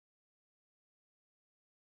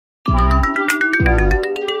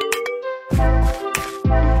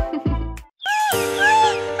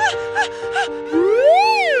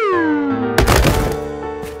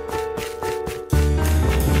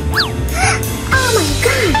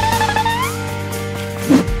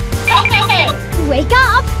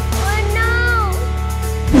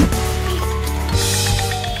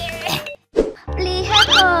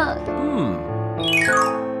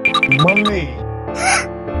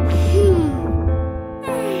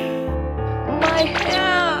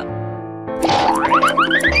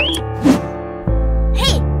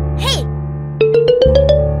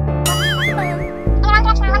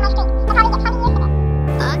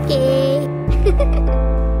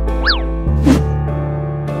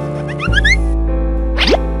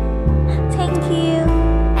Thank you.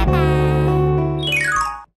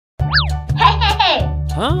 Hey.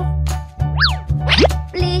 Huh?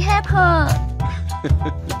 Please help her.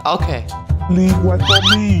 Okay. Leave one for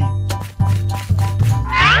me.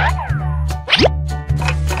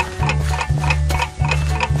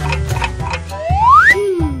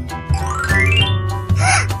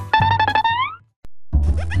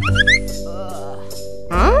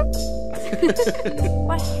 Huh?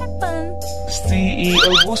 What happened? See a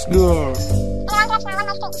goose girl.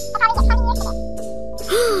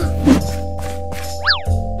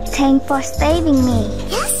 Thanks for saving me.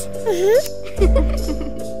 Yes.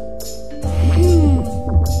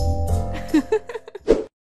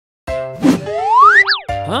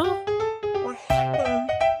 Huh? What happened?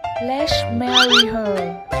 Let's marry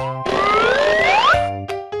her.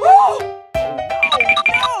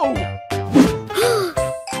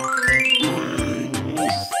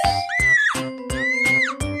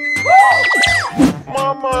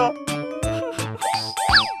 Mama.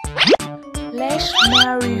 Let's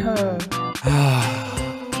marry her.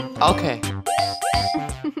 Okay.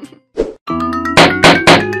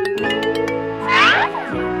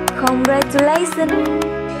 Congratulations.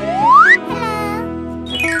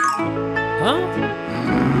 Huh?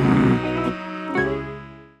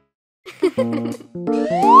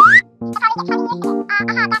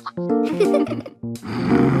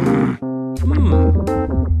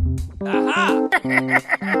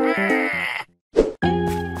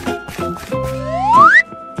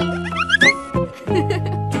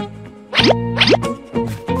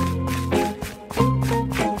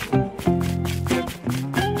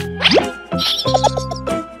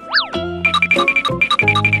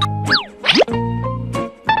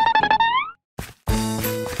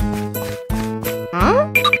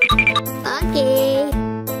 Okay.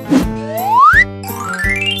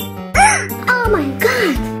 Oh my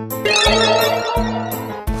god.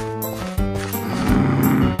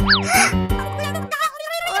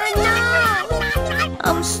 Oh no.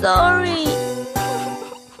 I'm sorry.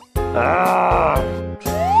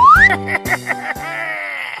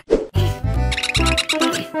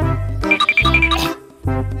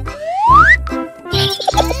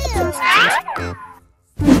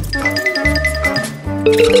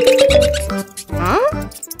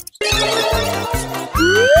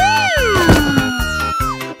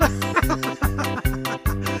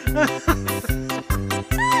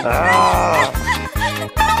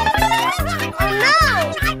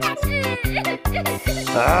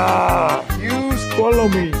 You follow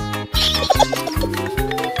me.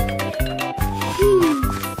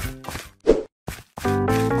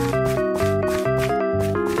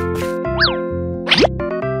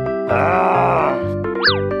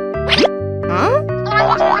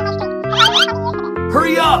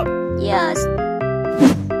 Hurry up! Yes.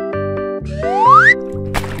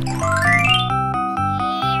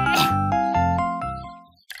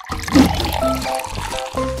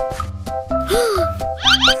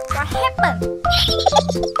 What happened?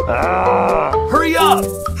 Hurry up!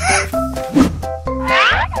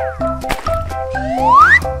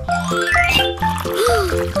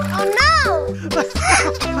 Oh no!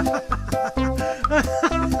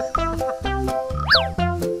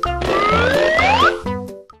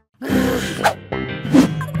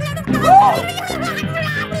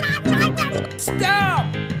 Stop!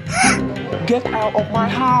 Get out of my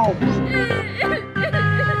house.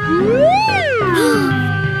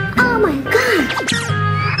 Oh my god!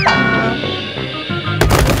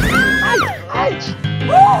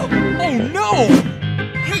 Oh no!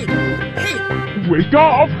 Hey! Wake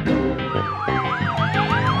up.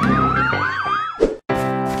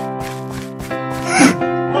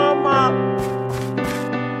 Mama.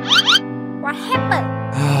 What happened?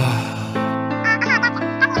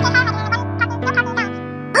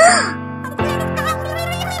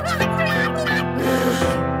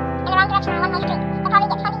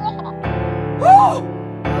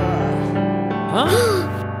 Huh?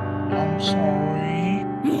 I'm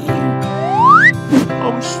sorry.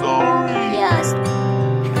 I'm sorry. Yes.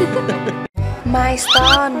 My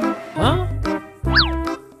son. Huh?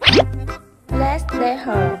 Let's let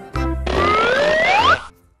her.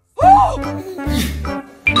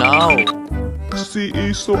 No. She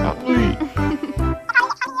is so ugly.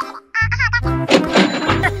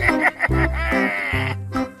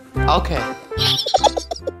 Okay.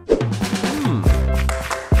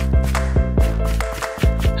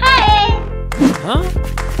 Hi. Huh?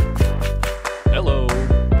 Hello.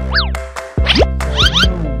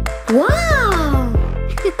 Wow.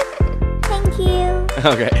 Thank you.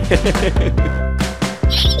 Okay.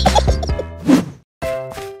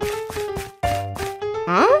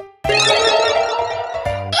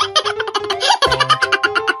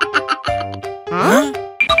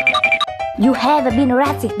 never been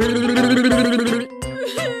erratic.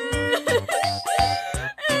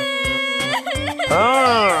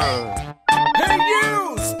 Hey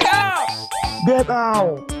you! Stop! Get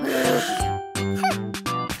out!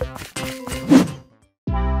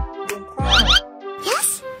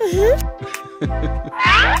 Yes?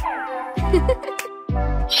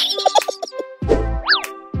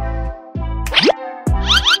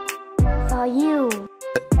 For you.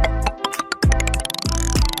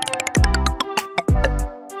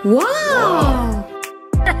 Wow!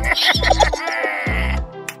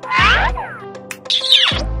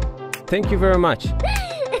 Thank you very much.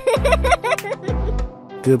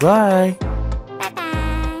 Goodbye.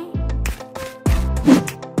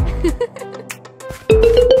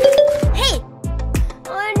 Hey!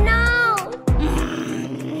 Oh no!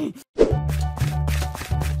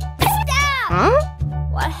 Stop! Huh?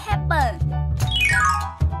 What happened?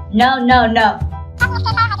 No, no, no.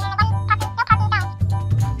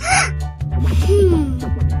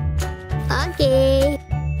 Okay.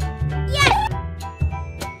 Yes!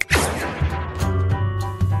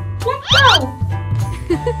 Let's go.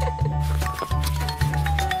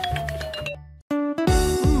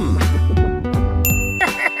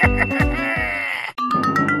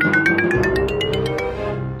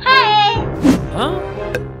 Hey. Huh?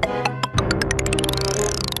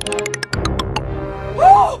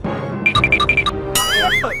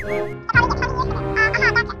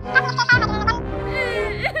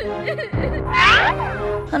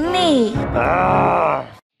 Honey,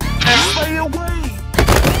 Stay away!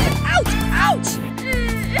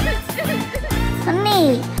 Honey!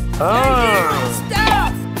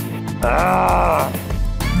 Stop!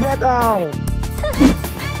 Get out!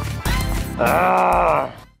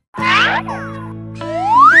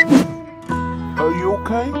 Are you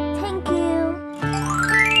okay? Thank you.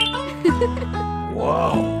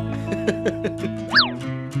 Wow.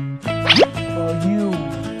 Are you?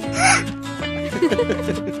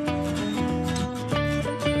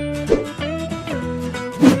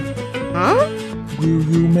 huh? Will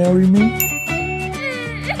you marry me?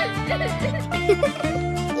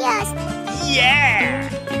 Yes. Yeah!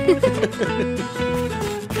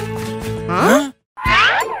 Huh?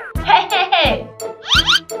 Hey, hey, hey.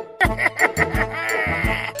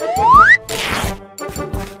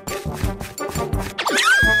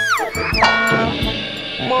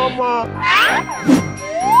 Mama!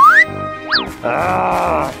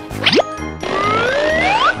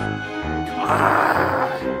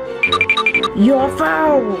 Your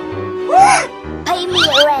foul. Pay me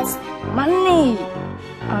a rest. Money.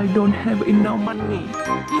 I don't have enough money.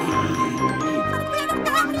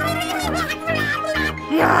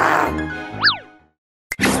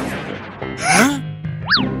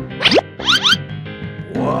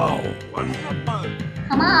 Wow. What happened?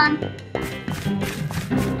 Come on.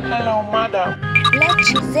 Hello, madam. Let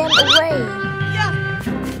them away.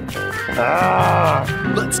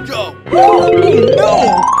 Let's go! Oh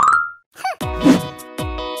no!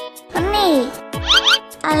 Honey,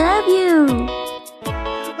 I love you.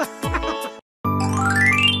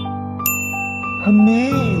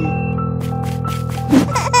 Honey!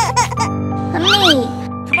 Honey,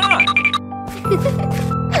 Come on!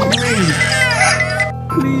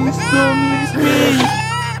 Please don't leave me!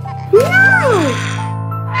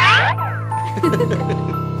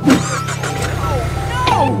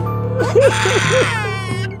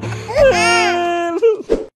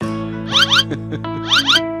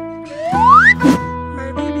 My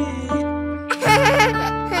baby!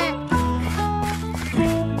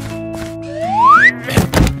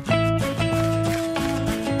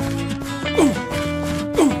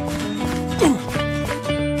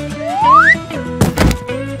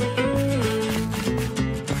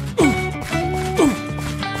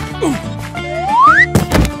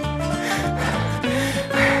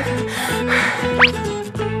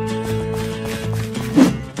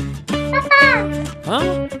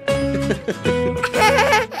 Huh?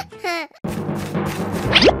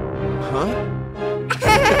 Huh?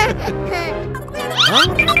 Huh?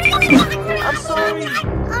 I'm sorry!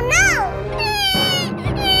 oh no!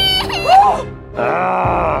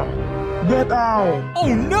 Get out!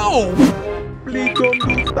 Oh no! Please don't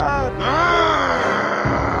do that!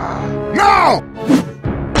 No!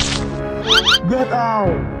 Get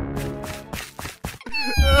out!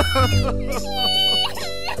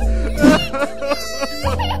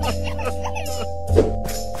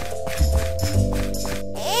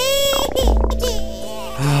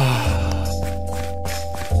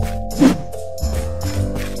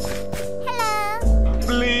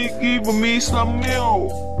 Please give me some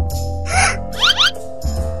milk!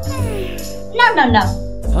 No, no, no.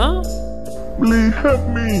 Huh? Please help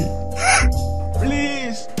me.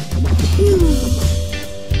 Please.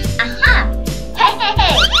 Aha! Hey, hey,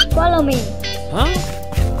 hey! Follow me. Huh?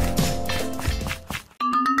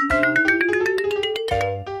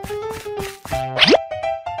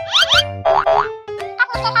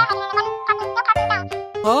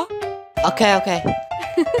 Huh? Okay, okay.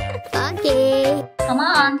 Okay. Come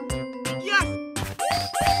on.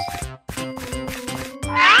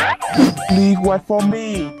 Please wait for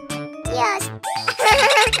me. Yes.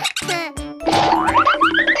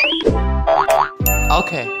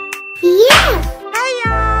 Okay. Yes.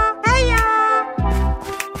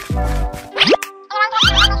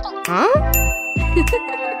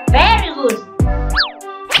 Very good.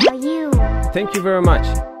 For you. Thank you very much.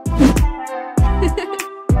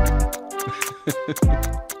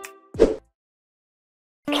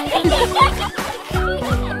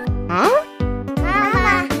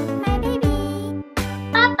 Mama, my baby.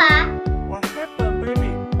 Papa, What happened, baby?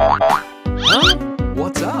 Huh?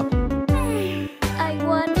 What's up? I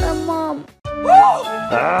want a mom.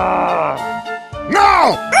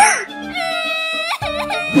 No!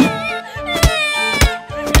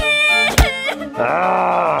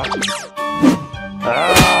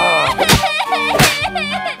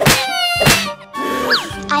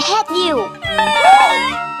 I hate you.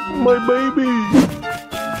 My baby.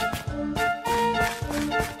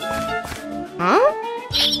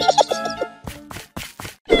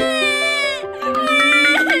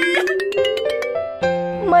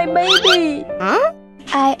 My baby.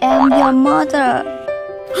 I am your mother.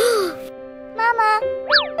 Mama.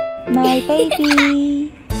 My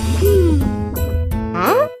baby.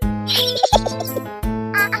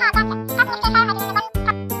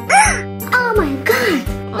 Oh my god.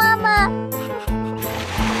 Mama.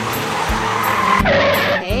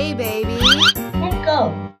 Hey, baby. let's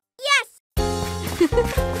go.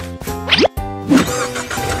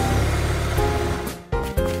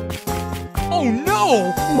 Oh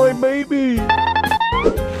no! My baby.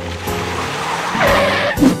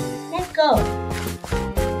 Let's go.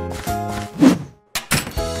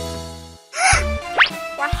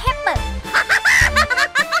 What happened?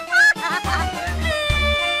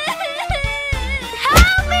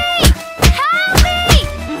 Help me! Help me!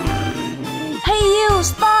 Hey, you,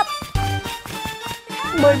 stop.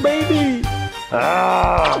 My baby.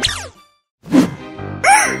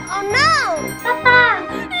 Oh no! Papa,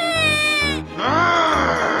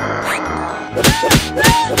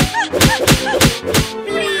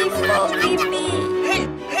 Please forgive me.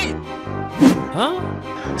 Huh?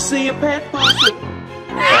 See a pet person.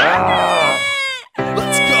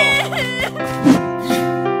 Let's go!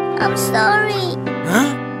 I'm sorry. Huh?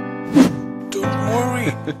 Don't worry.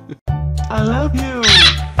 I love you.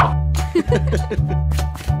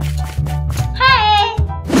 hey!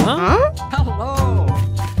 Huh? Hello!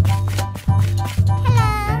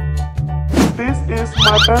 Hello. This is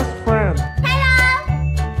my best friend. Hello.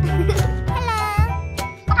 Hello.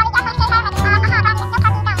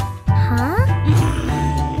 Huh?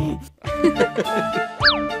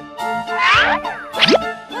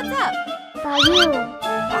 What's up? For you.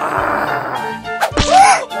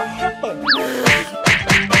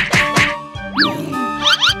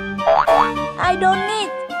 I don't need.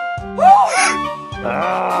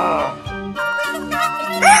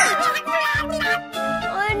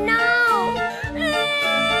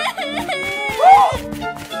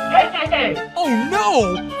 Oh no. Oh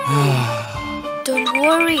no! Don't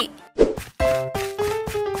worry.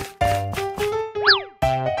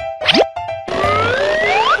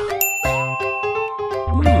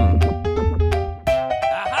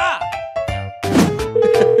 Aha!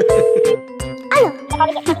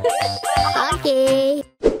 Okay.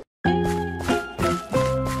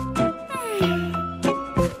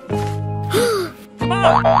 Come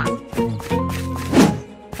on!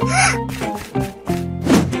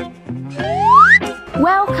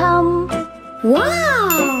 Welcome. Wow.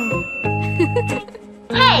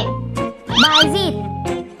 Hey! Buy it.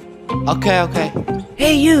 Okay, okay.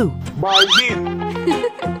 Hey you! Buy it.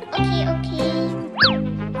 Okay, okay.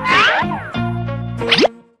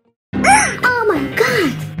 Oh my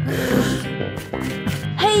god.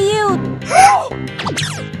 Hey, you.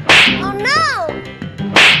 Oh no.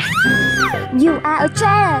 You are a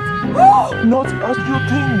child. Not as you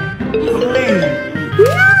think. Please.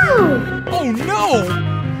 No. Oh no!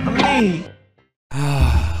 Me.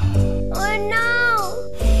 Oh no.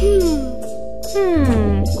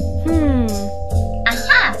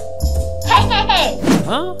 Aha! Hey, hey, hey!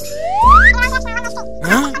 Huh?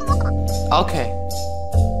 Huh? Okay.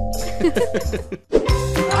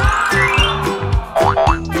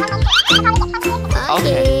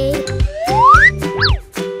 Okay.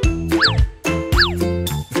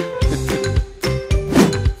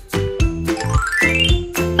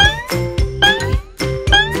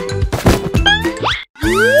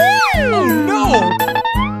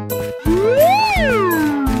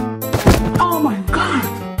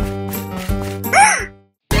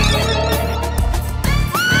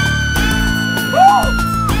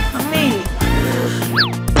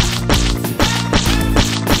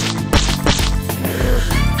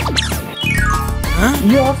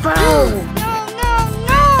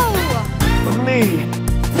 Lee,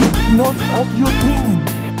 not as you think.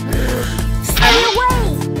 Stay away!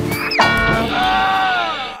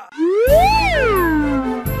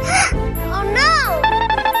 Oh no!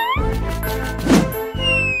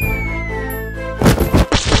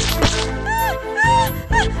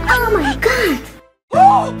 Oh my god!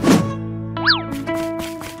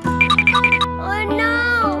 Oh no!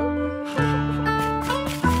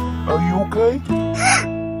 Are you okay?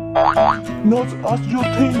 Not as you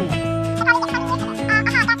think.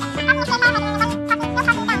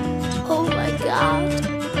 Oh my god!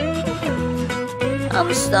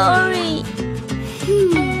 I'm sorry.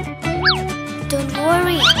 Don't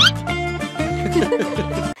worry.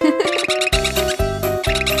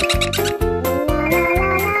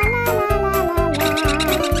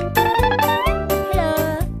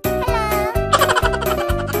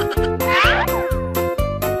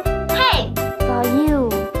 Hey! For you.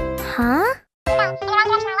 Huh?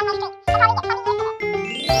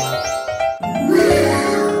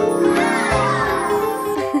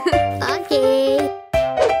 Okay.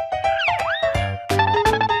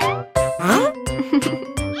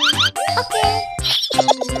 Okay.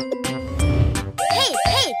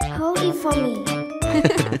 Hey, hold it for me.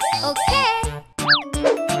 Okay.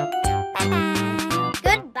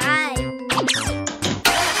 Goodbye.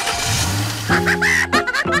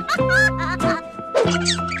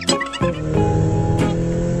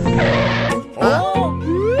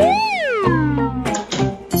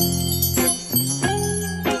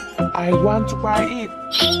 I want to buy it.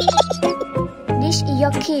 This is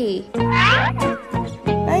your key.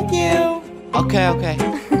 Thank you. Okay, okay.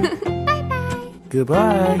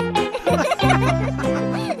 Goodbye.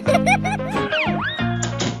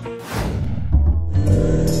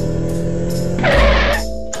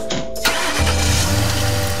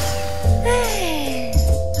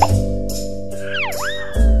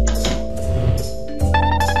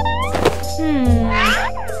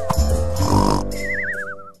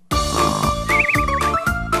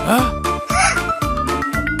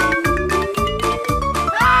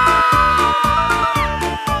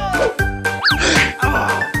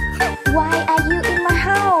 Why are you in my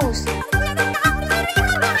house?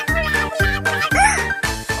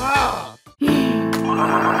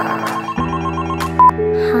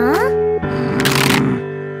 Huh?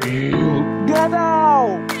 You get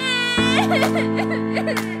out!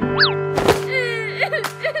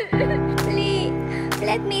 Please,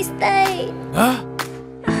 let me stay. Huh?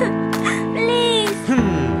 Please,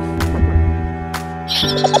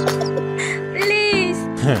 please.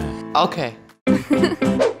 Okay.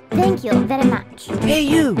 Thank you very much. Hey,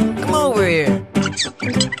 you. Come over here.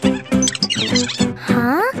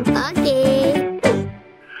 Huh? Okay.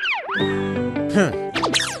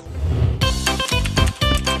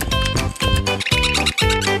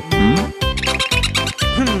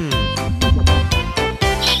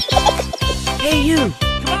 Hey, you.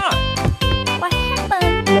 Come on. What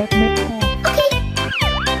happened? Let me talk. Okay.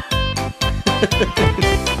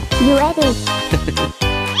 You ready?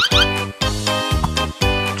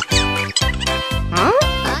 Huh?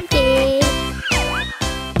 Okay.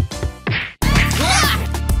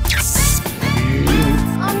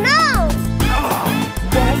 Oh no!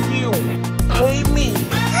 Why you? Play me.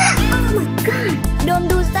 Oh my god! Don't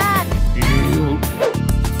do that! You.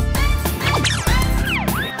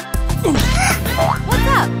 What's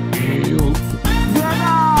up? You. Get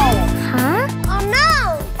out! Huh? Oh no!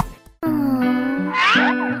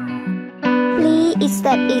 Please, is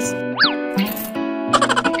that is.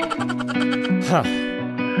 Huh.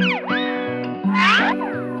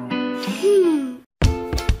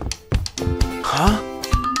 Huh?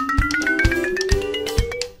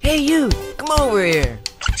 Hey, you. Come over here.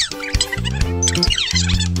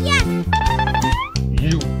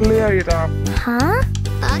 You clear it up. Huh?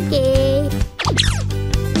 Okay.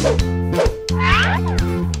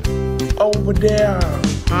 Over there.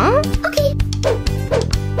 Huh? Okay.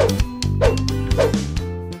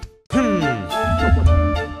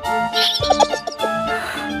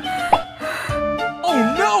 Oh,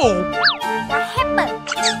 no. What happened?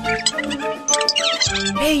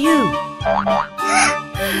 Hey, you.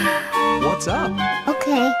 What's up?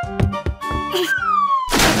 Okay.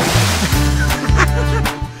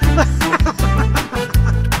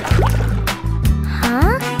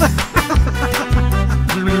 Huh?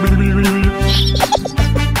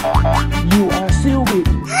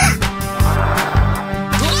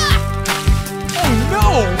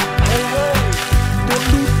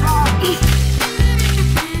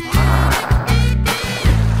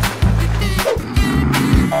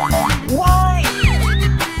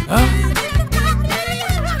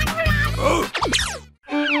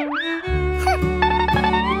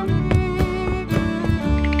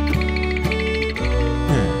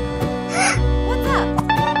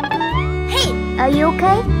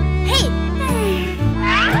 okay? Hey!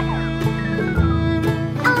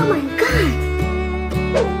 Oh my god!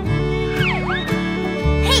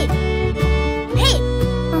 Hey! Hey!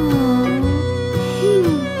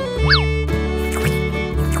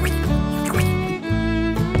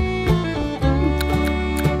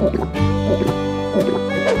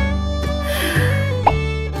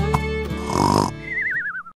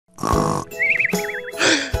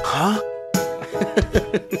 Huh?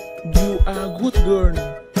 You are good girl.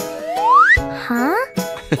 Huh?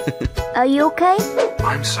 Are you okay?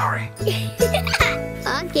 I'm sorry.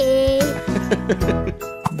 Okay.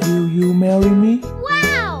 Will you marry me?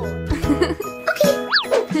 Wow! Okay.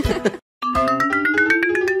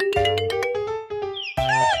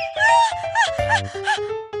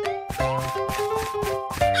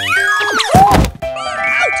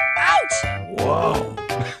 Wow.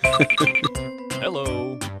 Hello.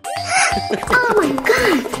 Oh my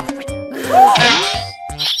god!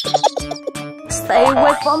 Stay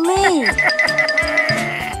away from me!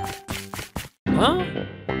 Huh?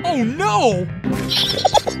 Oh no!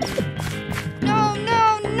 No,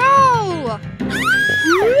 no, no!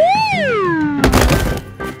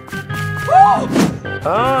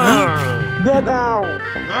 Get out.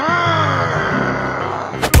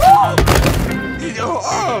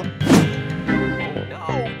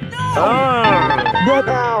 Get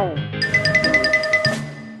out.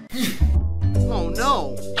 Oh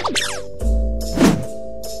no!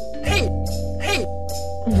 Hey! Hey!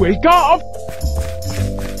 Wake up.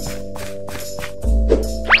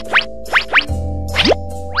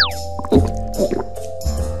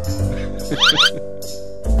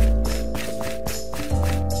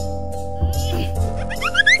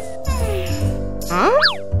 Huh?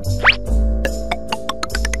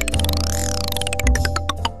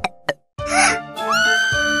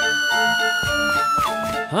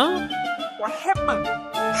 Huh? What happened?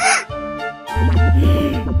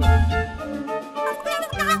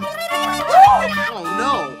 Oh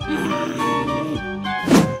no!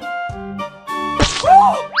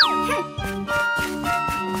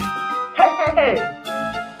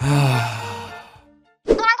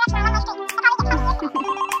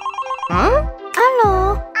 Huh? Hello.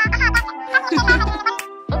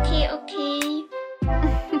 Okay, okay.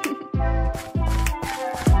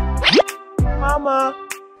 Mama.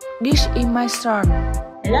 This is my son.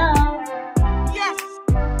 Hello.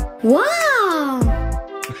 Wow!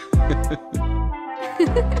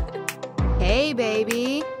 Hey,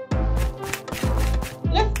 baby.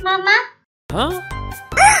 Yes, Mama. Huh?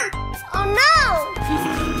 Oh no!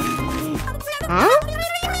 Huh?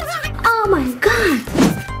 Oh my god!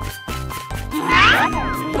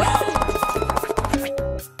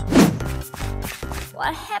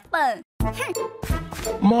 What happened?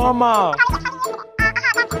 Mama.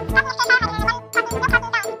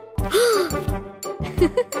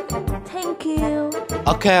 Thank you.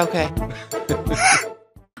 Okay, okay.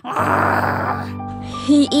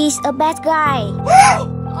 He is a bad guy.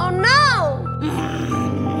 Oh no!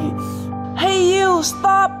 Hey, you,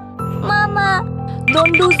 stop! Mama,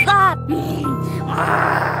 don't do that!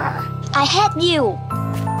 I hate you.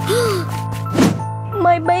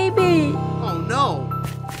 My baby! Oh no!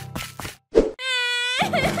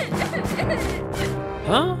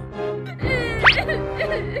 Huh?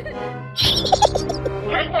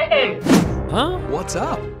 Huh? What's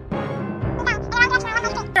up?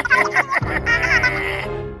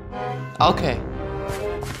 Okay.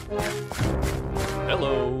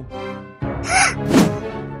 Hello.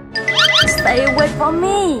 Stay away from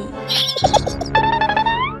me!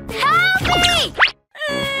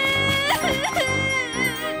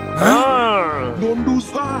 Don't do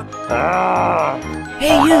that.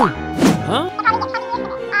 Hey you! Huh?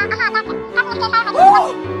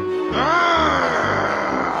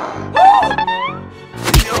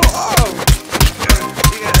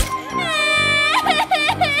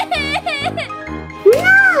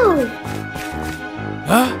 No!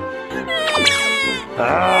 Huh?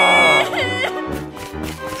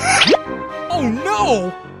 Oh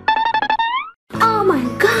no! Oh my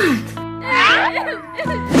god!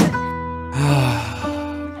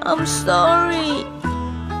 I'm sorry.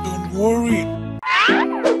 Don't worry.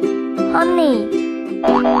 Honey.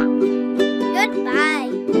 Goodbye.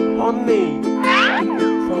 Honey.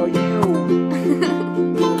 For you.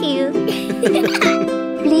 Thank you.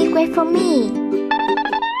 Please wait for me.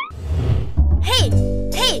 Hey!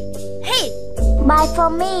 Hey! Hey! Bye for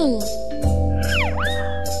me.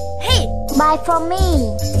 Hey! Bye for me.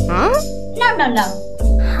 Huh? No, no, no.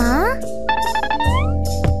 Huh?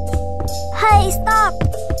 Hey, stop!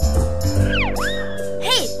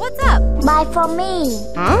 Hey, what's up? Bye for me.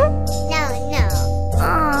 Huh? No, no.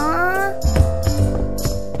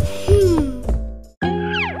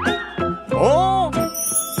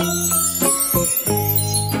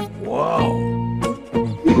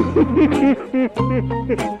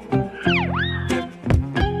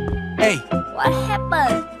 Hey. What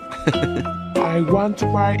happened? I want to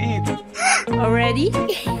buy it. Already?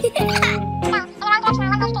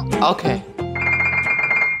 Okay.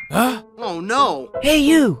 Huh? Oh no. Hey,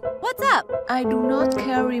 you. What's up? I do not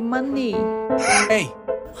carry money. Hey.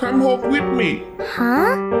 Come home with me.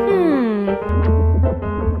 Huh?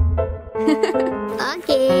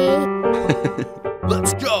 Okay.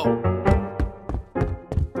 Let's go.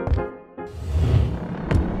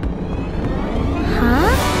 Huh?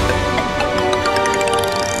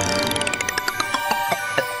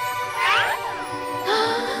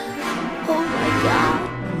 Oh my god.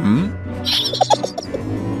 Hmm?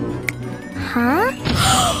 Huh?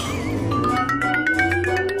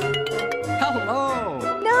 Hello.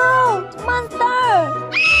 No! Monster!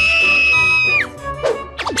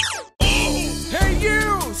 Hey, you!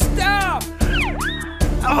 Stop!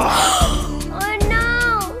 Oh no!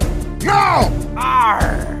 No!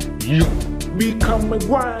 Arr! You become my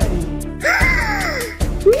wife.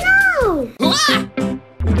 No!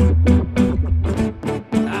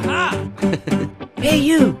 Aha! Hey,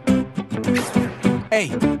 you! Hey!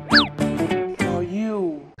 For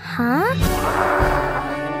you. Huh?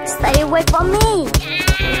 Stay away from me!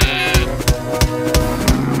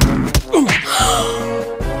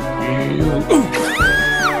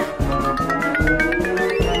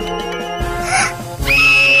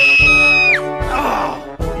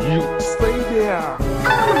 You stay there.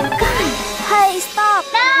 Hey, stop!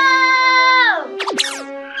 No!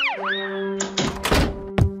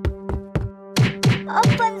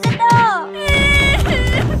 Open the door!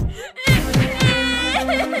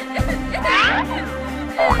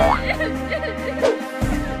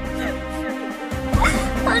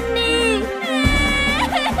 Honey!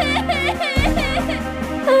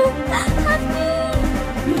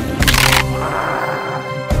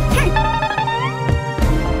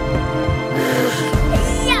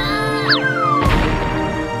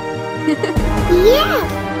 Yeah!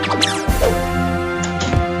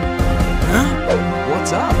 Huh?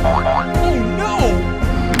 What's up? Oh no!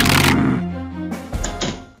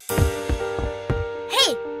 Hey!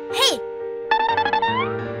 Hey!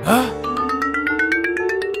 Huh?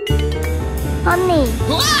 Honey!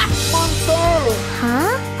 Monster!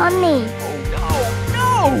 Huh? Honey! Oh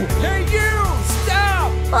no! Hey, you! Stop!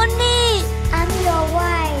 Honey! I'm your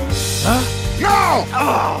wife. Huh? No!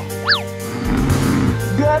 Oh!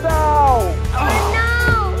 Get out! Oh no!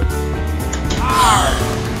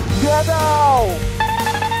 Get out!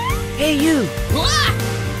 Hey, you!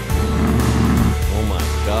 Oh my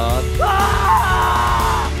god.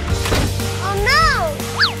 Oh no!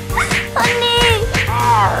 Honey!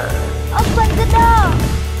 Open the door!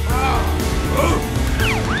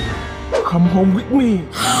 Come home with me.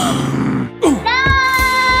 No!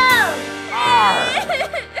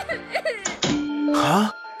 Huh?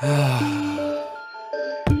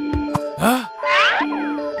 Huh?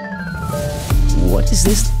 What is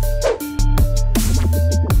this?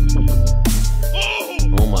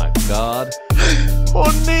 Oh my god.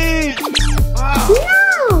 Honey!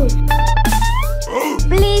 No!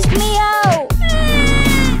 Please me out!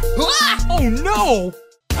 Oh no!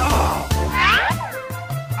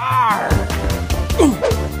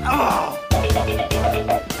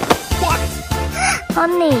 What?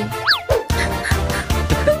 Honey!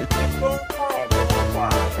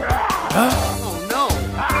 Huh? Oh no.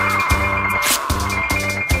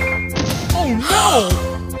 Oh no!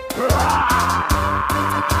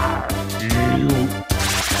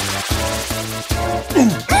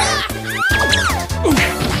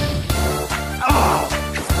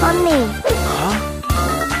 Honey!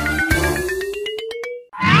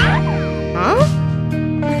 Huh?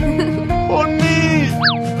 Honey!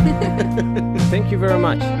 Thank you very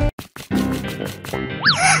much.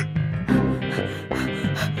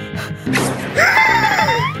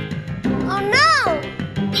 Oh no!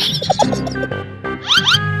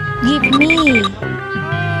 Give me!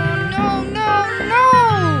 No, no, no!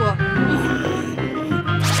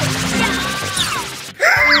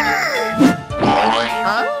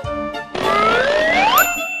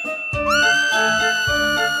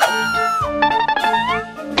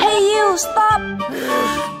 Hey you, stop!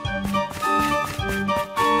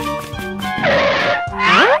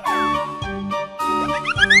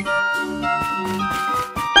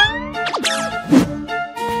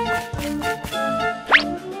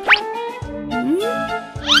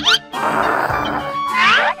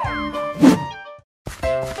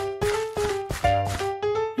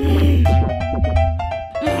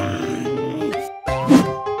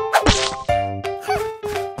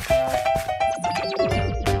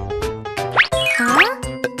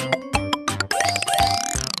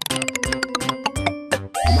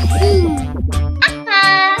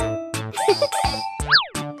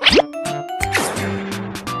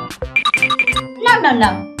 no,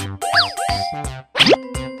 no.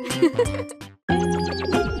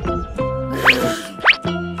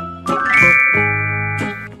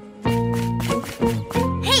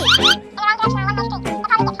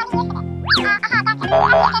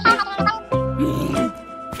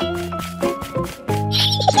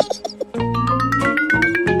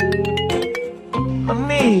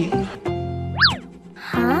 Honey.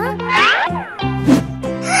 Huh?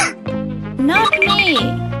 Not me.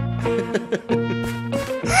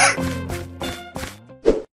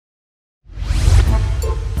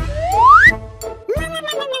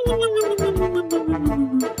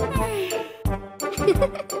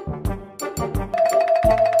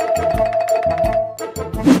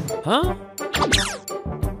 Huh?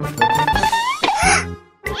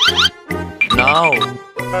 No.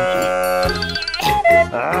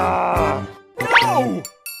 No!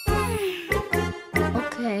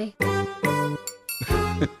 Okay.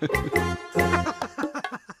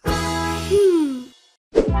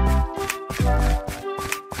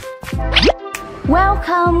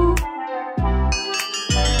 Welcome.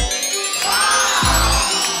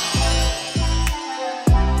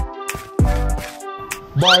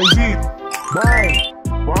 Buy it. Buy.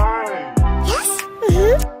 Buy.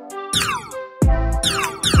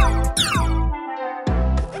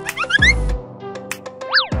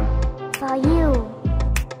 For you.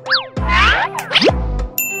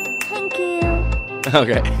 Thank you.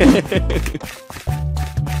 Okay.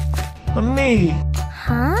 Honey.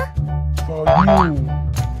 Huh? For you.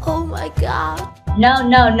 Oh my god. No,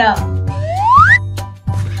 no, no.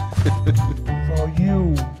 For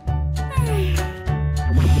you.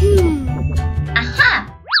 Aha!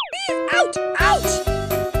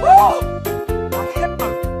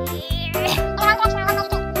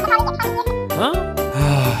 Huh?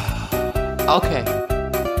 Okay.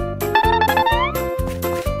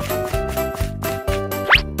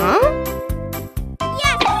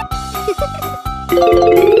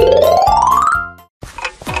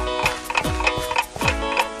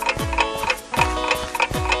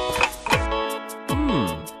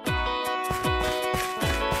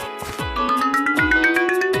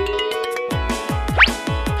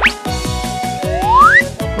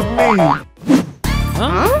 Honey.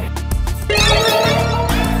 Huh?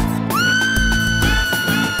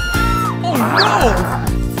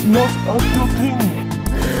 Not as you think.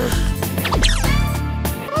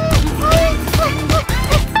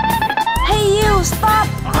 Hey you, stop.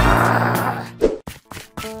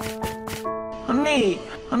 Honey.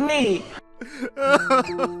 Honey.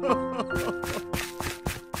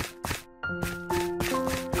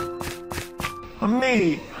 Honey.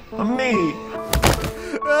 Honey.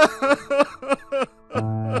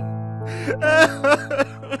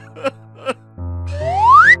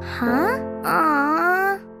 Huh?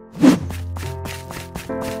 Aww.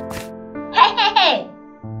 Hey, hey, hey!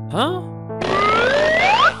 Huh?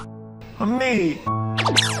 Honey.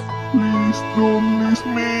 Please don't miss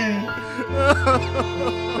me.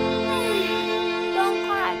 Don't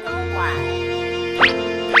cry, don't cry.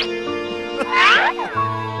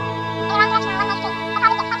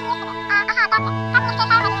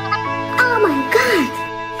 Oh my god.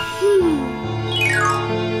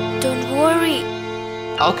 Don't worry.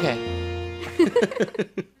 Okay.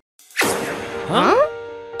 Huh?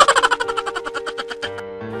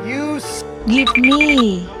 Give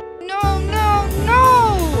me. No, no, no!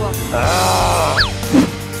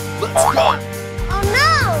 Let's go. Oh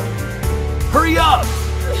no! Hurry up!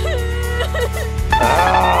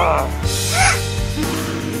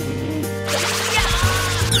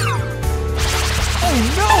 Oh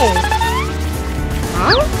no!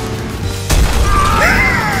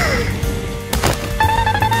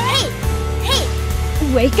 Hey! Hey!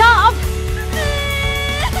 Wake up.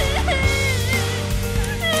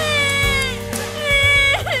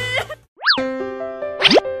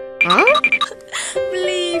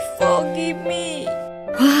 Please forgive me.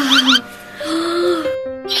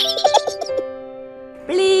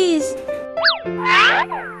 Please.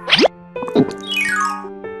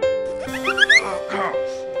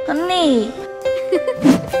 Honey.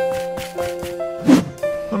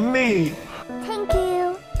 Honey. Thank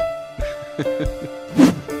you.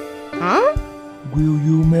 Will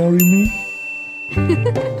you marry me?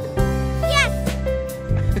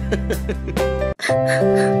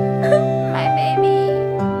 My baby.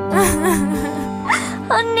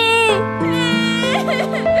 Honey.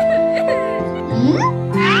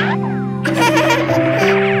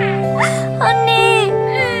 Honey.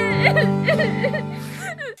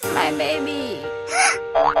 My baby.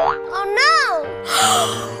 Oh no.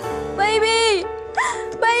 Baby.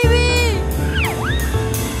 Baby.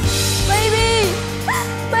 Baby.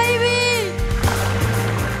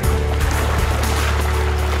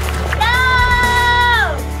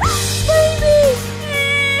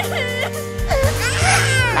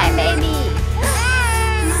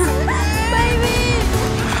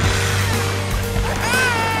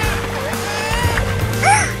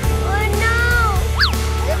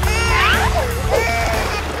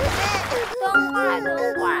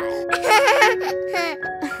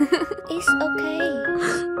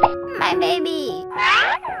 My baby.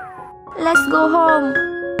 Let's go home.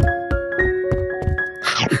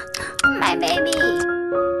 My baby.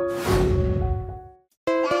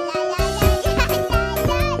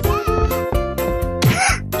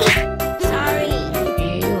 Sorry.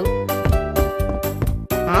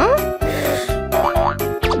 Huh?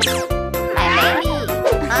 My baby.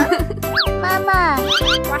 Huh? Mama,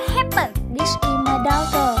 what happened? This is my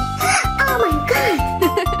daughter. Oh my god.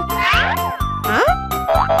 Huh?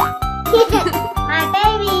 My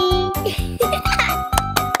baby.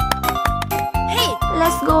 Hey,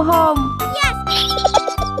 let's go home. Yes.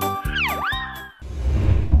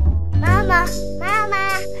 Mama, Mama.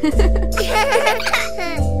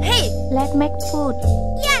 Hey, let's make food.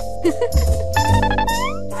 Yes.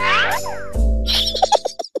 Huh?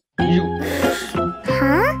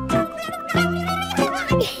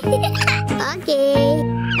 Okay.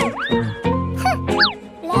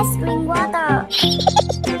 Let's drink water.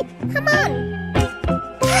 Come on.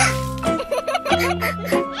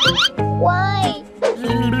 Why?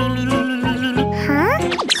 Huh?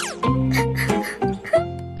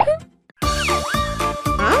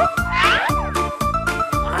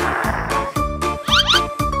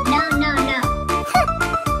 No, no, no.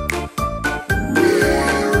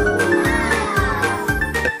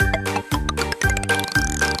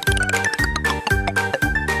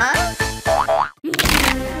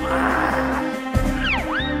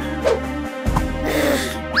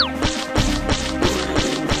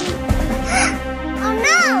 Oh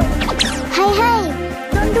no! Hey, hey!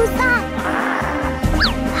 Don't do that!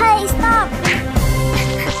 Hey, stop!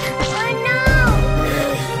 Oh no!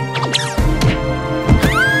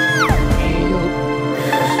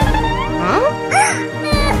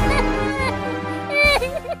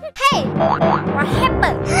 Hey! What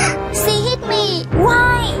happened? She hit me!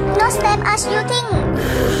 Why? Not same as you think!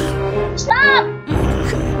 Stop!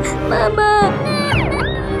 Mama!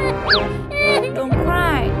 Don't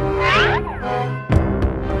cry!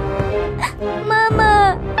 Mama!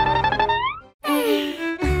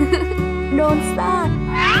 Don't start!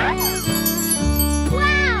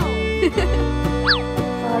 Wow!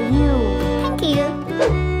 For you! Thank you!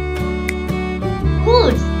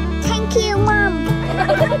 Good. Thank you, Mom!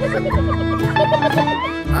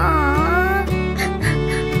 Aww!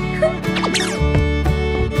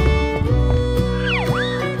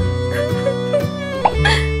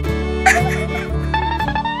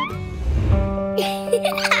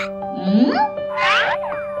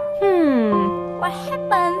 Hmm? What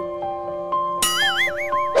happened?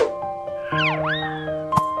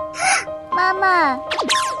 Mama!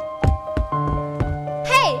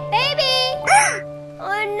 Hey, baby!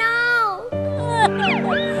 Oh no!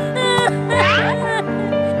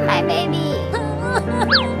 My baby!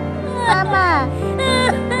 Mama!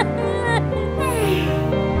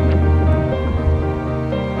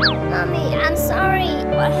 Mommy, I'm sorry.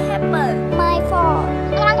 What happened? My fault.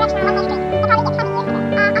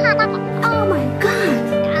 Oh my god!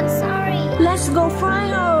 I'm sorry. Let's go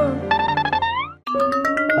find her.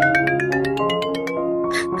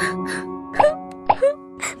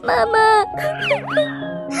 Mama!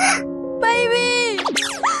 Baby!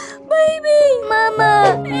 Baby! Mama!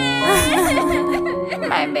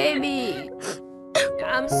 My baby!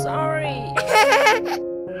 I'm sorry.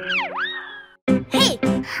 Hey!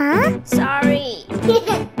 Huh? Sorry.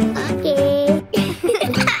 Okay.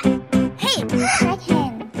 Hey! Shake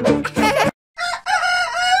hand.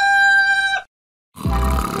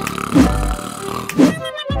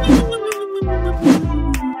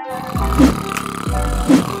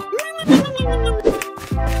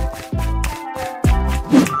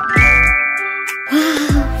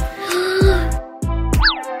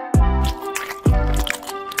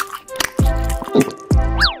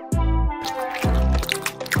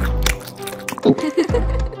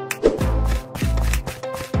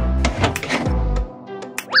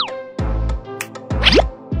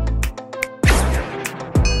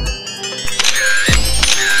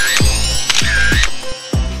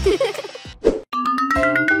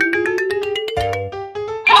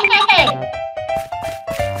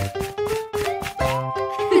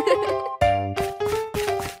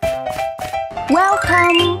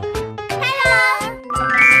 Welcome! Hello!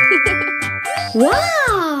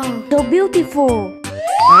 Wow! So beautiful!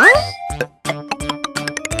 Huh?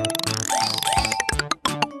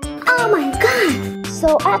 Oh my god! So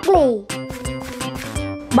ugly!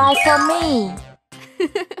 Buy for me!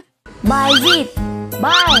 Buy it!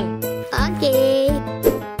 Buy! Okay!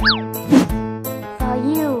 For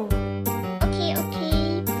you! Okay,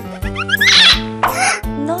 okay!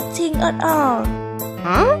 Nothing at all!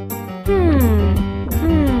 Huh?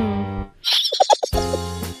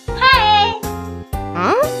 Hey!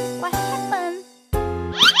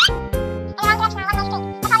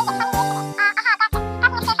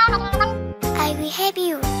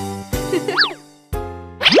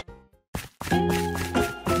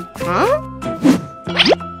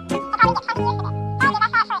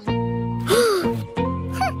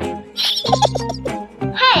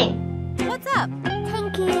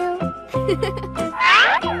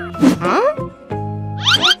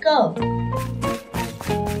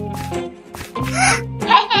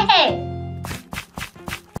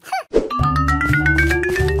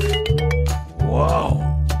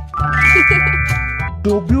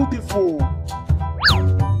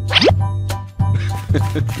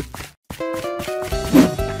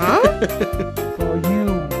 For you.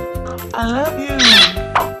 I love you.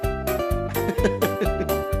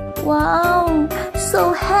 Wow,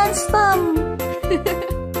 so handsome.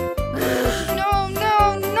 No, no,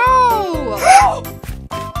 no!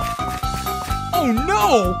 Oh no!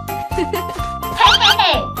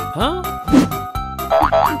 Huh?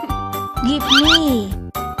 Give me.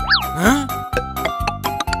 Huh?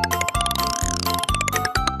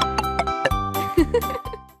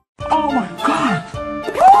 Oh my god.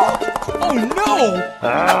 Oh no!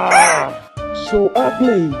 So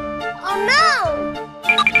ugly. Oh no!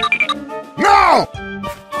 No!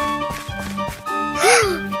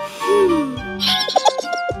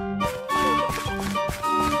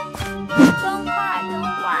 Don't cry,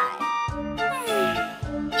 don't cry.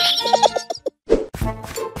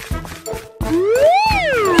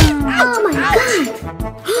 Oh my god!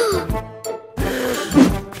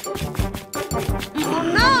 Oh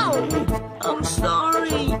no! I'm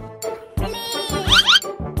sorry.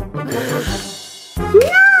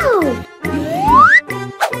 No!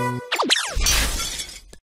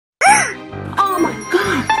 Oh my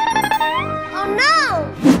god. Oh no!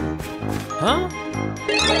 Huh?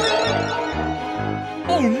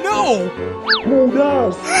 Oh no! Who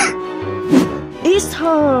does? It's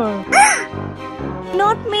her.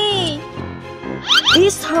 Not me.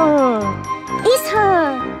 It's her. It's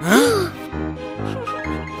her! Huh?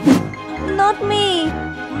 Not me.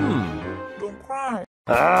 Don't cry.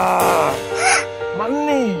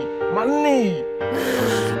 Money. Money.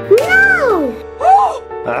 No!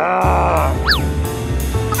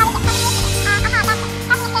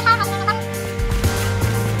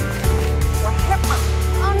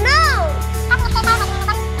 Oh no!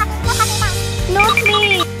 Not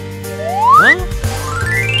me. Huh?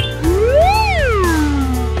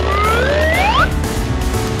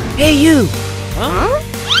 Hey you! Huh?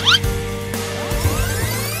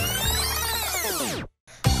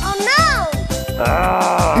 Oh no!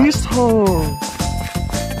 It's her.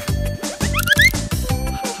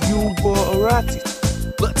 You were a rabbit.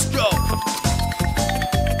 Let's go!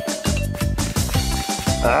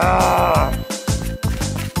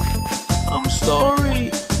 I'm sorry.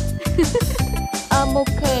 I'm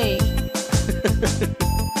okay.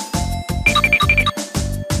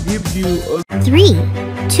 Give you a 3,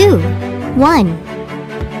 2, 1.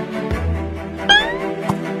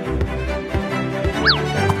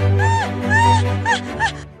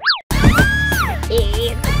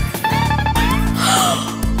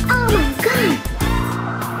 Oh my god!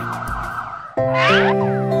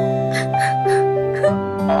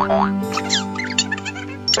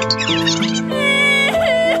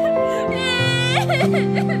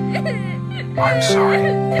 I'm sorry.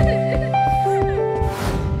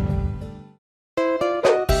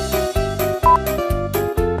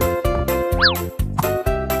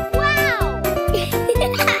 Wow!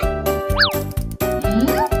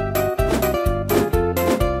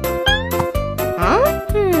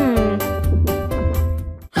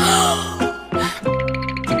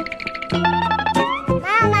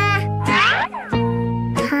 Mama!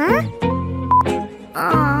 Huh?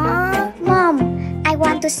 Aww. Mom, I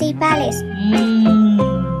want to see Palace.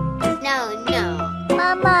 No, no.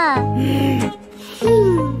 Mama.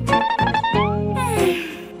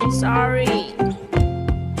 Sorry.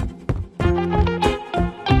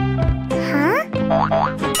 Huh?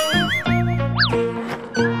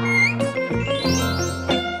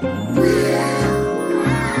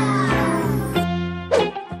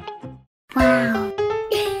 Wow.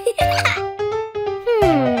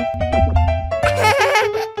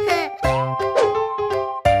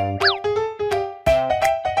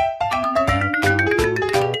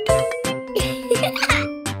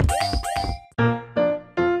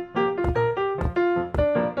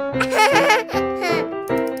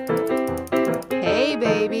 Hey,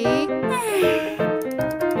 baby.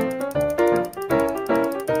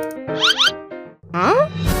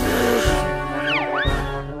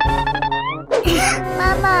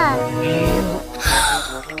 Mama,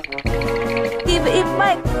 Give it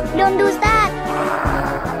back. don't do that.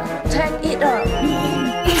 Take it up.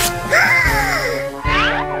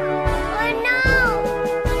 Oh no!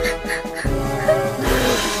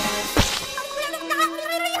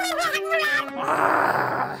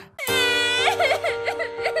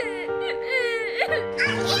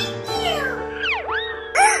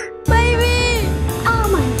 Baby. Oh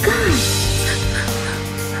my god!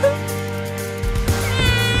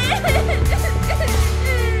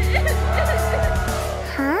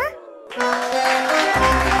 Huh?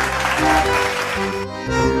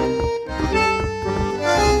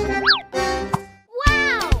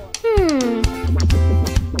 Wow!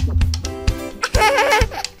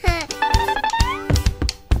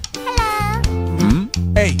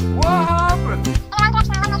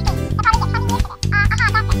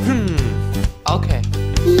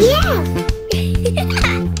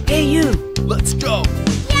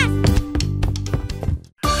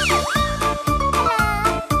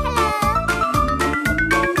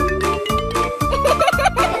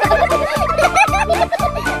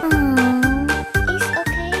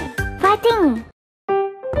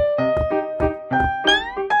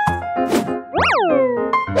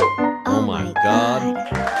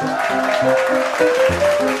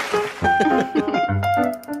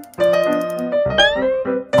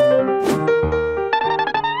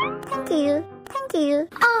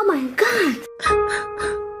 Oh my god!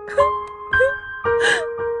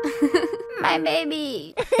 My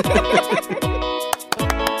baby.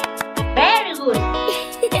 Very good.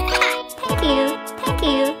 Thank you. Thank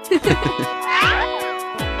you.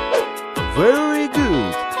 Very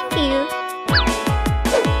good. Thank you.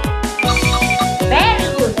 Very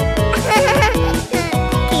good. Thank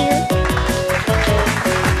you.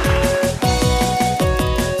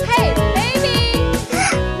 Hey, baby!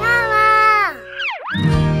 Mama!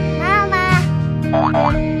 Mama!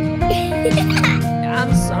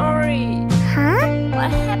 I'm sorry. Huh?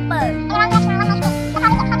 What happened?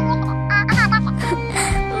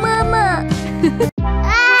 Mama!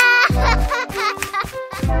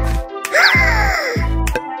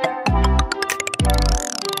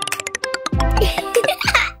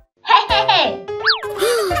 Hey, hey, hey.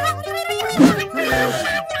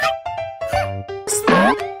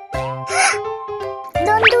 Stop!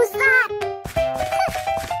 Don't do that!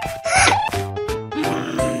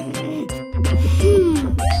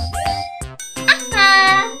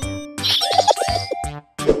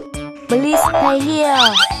 Please stay here.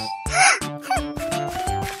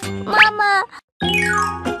 Mama!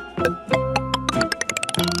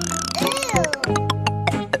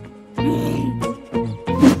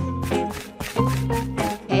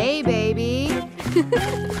 Hey, baby.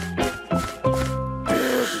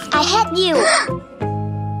 I hate you!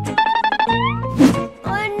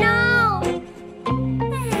 Oh no!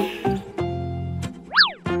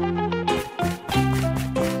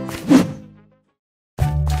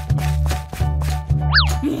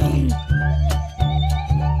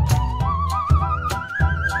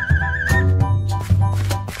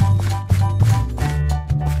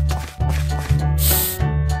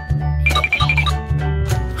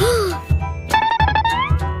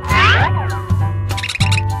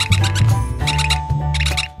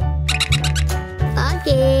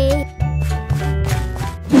 Okay.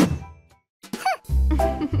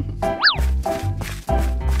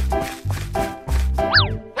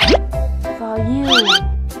 For you.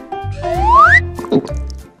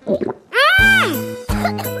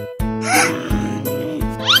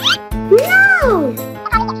 No!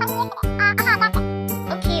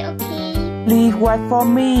 Okay, okay. Please wait for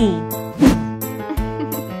me.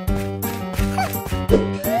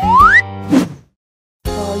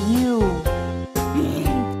 For you.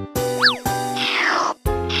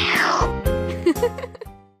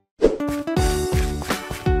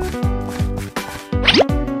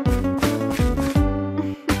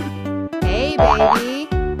 Hey, baby.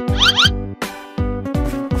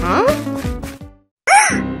 Huh?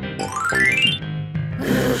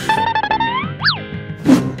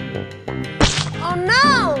 Oh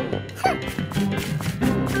no!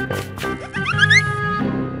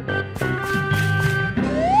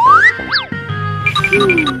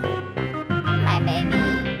 My baby.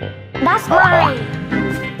 That's mine.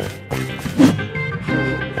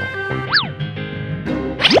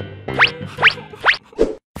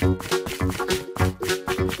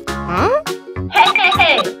 Huh? Hey, hey,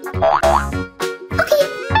 hey. Okay.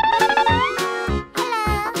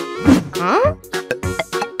 Huh?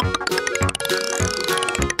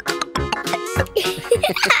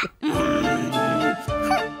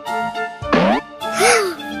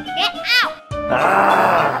 Get out!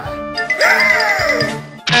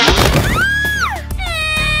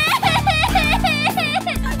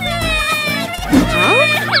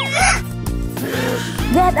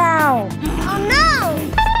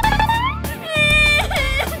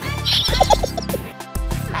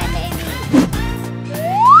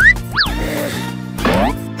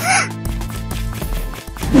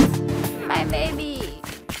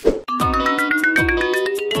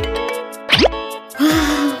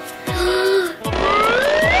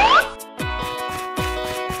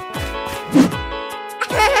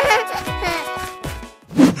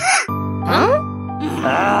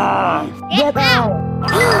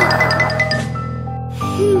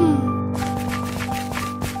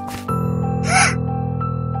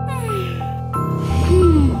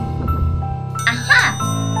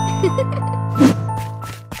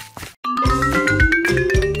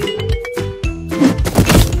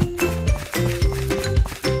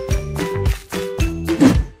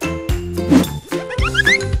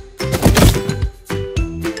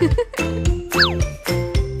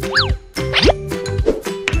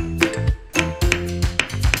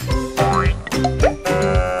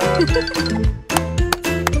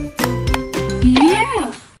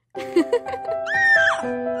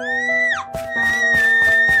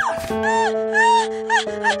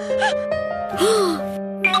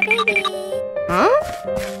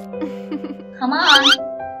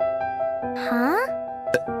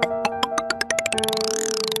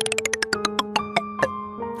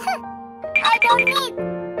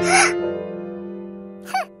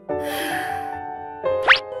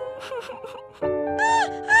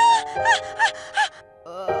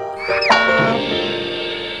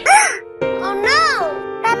 Oh no!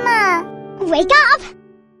 Mama! Wake up!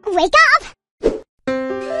 Wake up!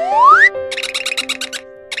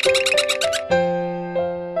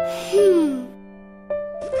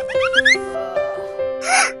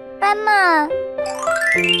 Mama!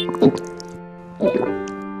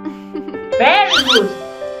 Very good.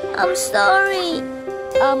 I'm sorry.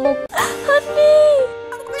 Honey.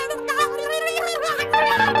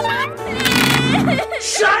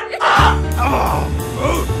 Shut up!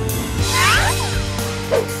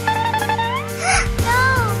 No!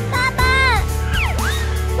 Papa!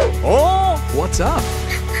 Oh, what's up?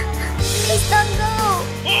 Please don't go!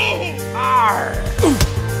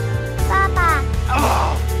 Papa!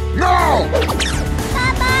 No!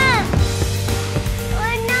 Papa!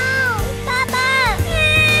 Oh no! Papa!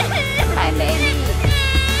 Hi, baby.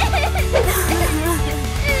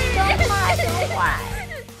 Don't cry, don't cry.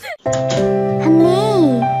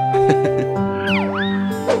 Honey!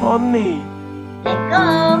 Honey. Let go.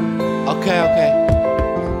 Okay, okay.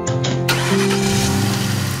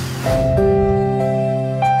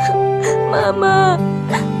 Mama.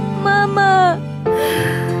 Mama.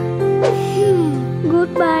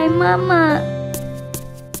 Goodbye, Mama.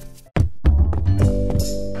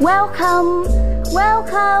 Welcome!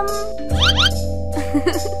 Welcome!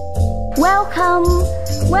 Welcome!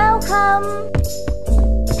 Welcome!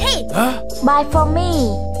 Hey! Huh? Buy for me!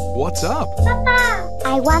 What's up? Papa!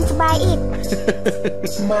 I want to buy it!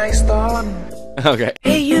 My son. Okay.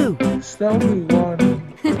 Hey, you! Sell me one.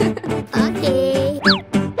 Okay!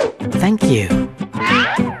 Thank you.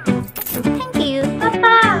 Thank you!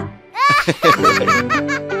 Papa.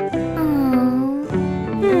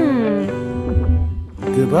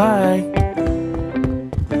 Goodbye.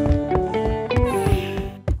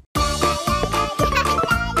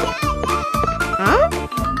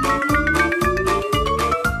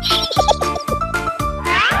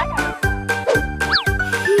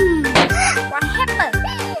 What happened?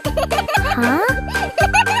 Huh?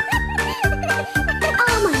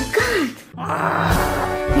 Oh my god!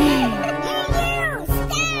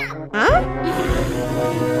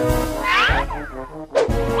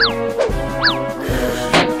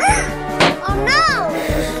 Oh no!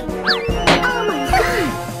 Oh my god!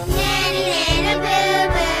 Nanny, nanny, boo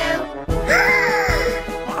boo.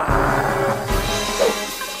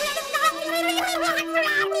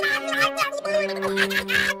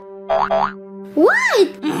 What?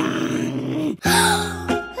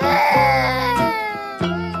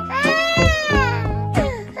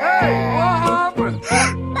 What happened?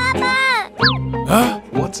 Papa! Huh?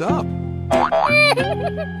 What's up?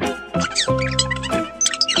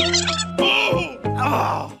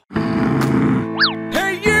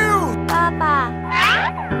 Hey, you! Papa.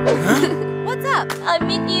 What's up? I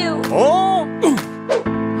miss you. Oh!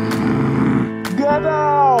 Get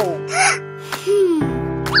out.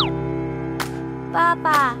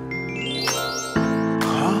 Papa.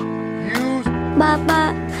 Huh? You. Papa,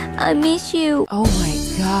 I miss you. Oh my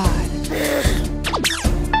god.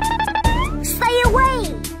 Stay away!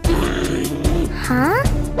 Huh?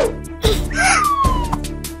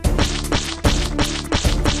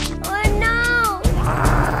 Oh no!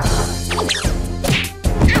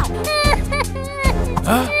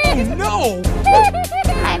 Huh? Oh, no!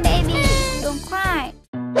 Hi, baby. Don't cry.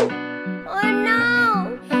 Oh no!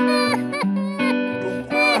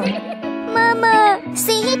 Mama,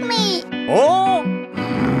 she hit me. Oh!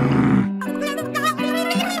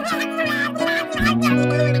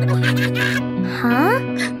 Huh?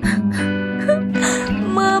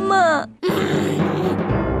 Mama.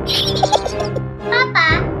 Papa.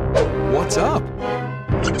 What's up?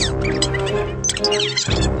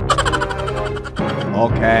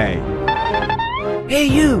 Okay. Hey,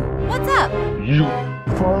 you! What's up? You.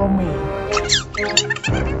 Follow me.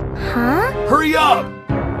 Huh? Hurry up!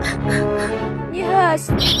 Yes.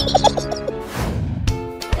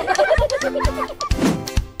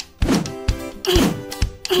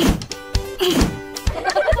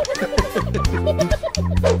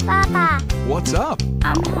 Papa, What's up?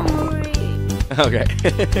 I'm hungry. Okay.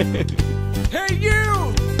 Hey,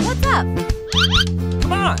 you! What's up?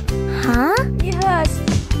 Come on! Huh? Yes.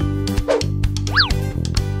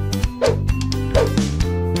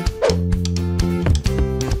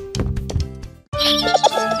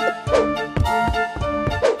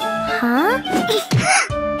 Huh?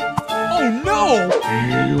 Oh, no!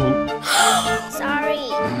 Sorry.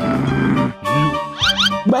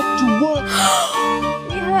 Back to work.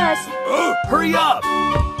 Yes. Hurry up!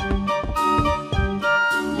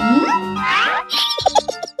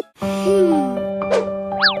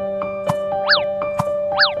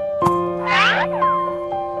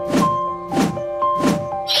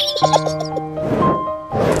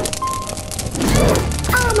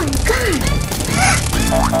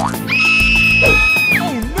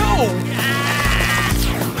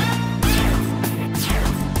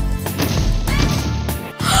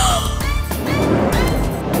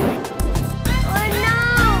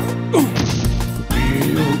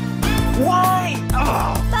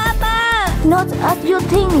 as you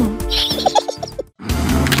think.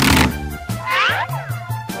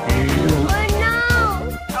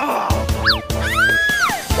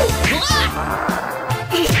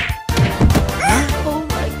 Oh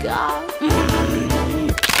my god.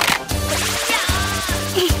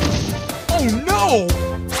 Oh no!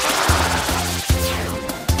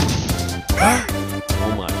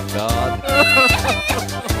 Oh my god.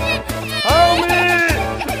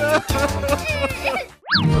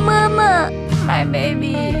 Mama, My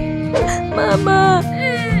baby. Mama.